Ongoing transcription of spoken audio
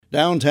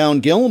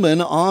Downtown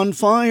Gilman on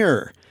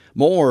fire.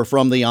 More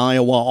from the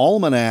Iowa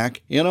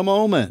Almanac in a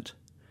moment.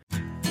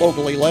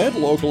 Locally led,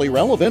 locally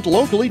relevant,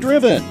 locally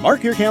driven.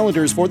 Mark your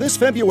calendars for this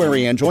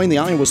February and join the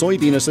Iowa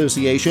Soybean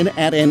Association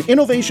at an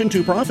Innovation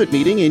to Profit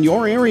meeting in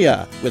your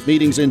area. With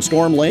meetings in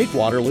Storm Lake,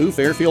 Waterloo,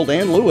 Fairfield,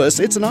 and Lewis,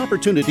 it's an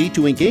opportunity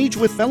to engage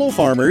with fellow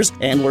farmers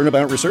and learn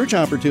about research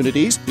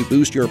opportunities to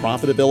boost your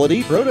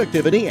profitability,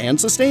 productivity, and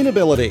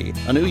sustainability.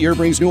 A new year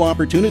brings new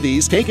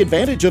opportunities. Take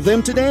advantage of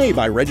them today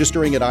by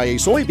registering at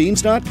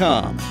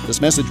iasoybeans.com.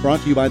 This message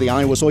brought to you by the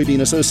Iowa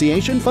Soybean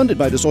Association, funded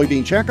by the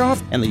Soybean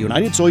Checkoff and the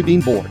United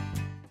Soybean Board.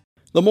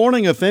 The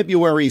morning of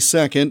February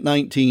 2nd,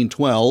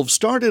 1912,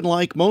 started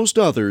like most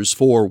others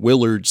for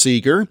Willard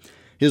Seeger.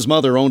 His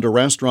mother owned a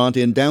restaurant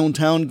in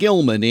downtown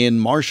Gilman in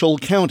Marshall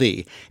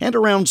County, and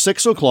around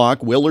 6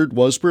 o'clock, Willard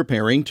was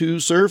preparing to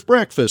serve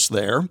breakfast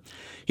there.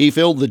 He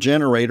filled the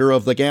generator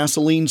of the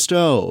gasoline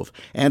stove,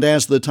 and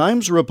as the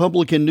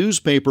Times-Republican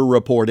newspaper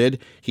reported,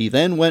 he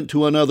then went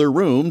to another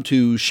room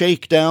to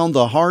shake down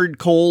the hard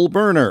coal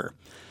burner.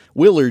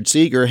 Willard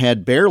Seeger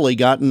had barely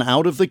gotten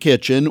out of the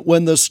kitchen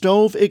when the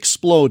stove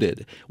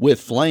exploded,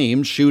 with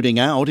flames shooting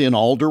out in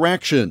all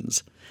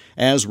directions.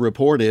 As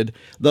reported,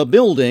 the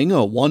building,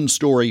 a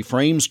one-story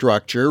frame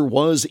structure,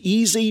 was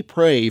easy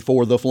prey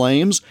for the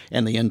flames,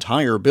 and the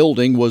entire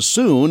building was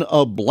soon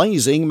a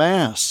blazing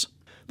mass.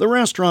 The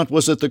restaurant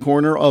was at the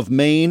corner of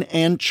Main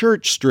and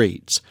Church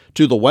Streets.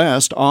 To the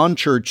west, on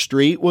Church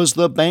Street, was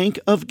the Bank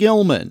of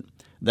Gilman.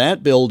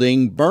 That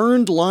building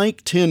burned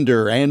like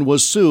tinder and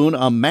was soon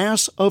a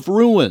mass of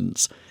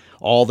ruins.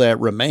 All that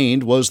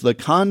remained was the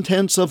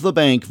contents of the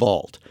bank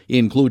vault,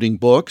 including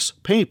books,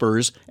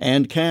 papers,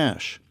 and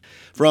cash.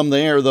 From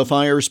there, the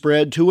fire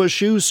spread to a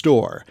shoe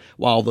store.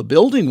 While the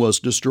building was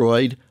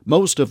destroyed,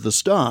 most of the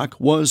stock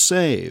was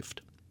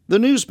saved. The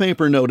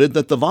newspaper noted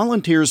that the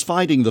volunteers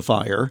fighting the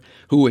fire,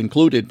 who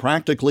included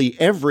practically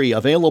every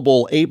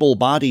available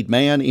able-bodied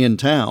man in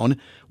town,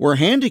 were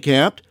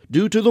handicapped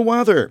due to the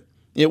weather.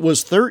 It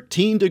was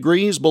 13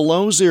 degrees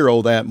below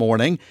zero that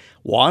morning.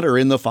 Water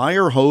in the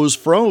fire hose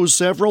froze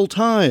several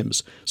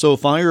times, so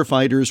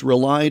firefighters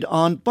relied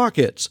on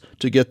buckets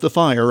to get the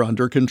fire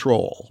under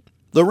control.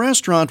 The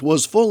restaurant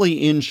was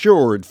fully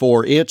insured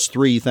for its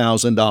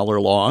 $3,000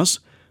 loss.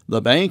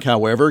 The bank,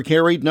 however,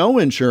 carried no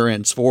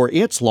insurance for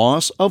its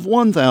loss of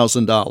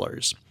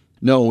 $1,000.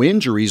 No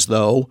injuries,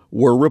 though,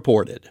 were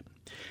reported.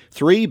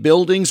 3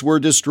 buildings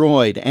were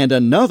destroyed, and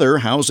another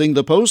housing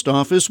the post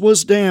office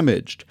was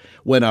damaged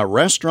when a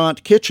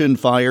restaurant kitchen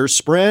fire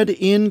spread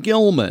in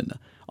Gilman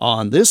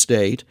on this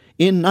date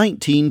in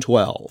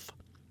 1912.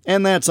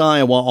 And that's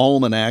Iowa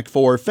Almanac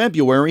for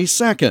February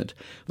 2nd.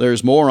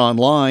 There's more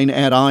online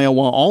at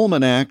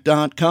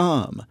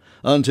iowaalmanac.com.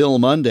 Until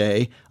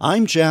Monday,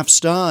 I'm Jeff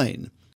Stein.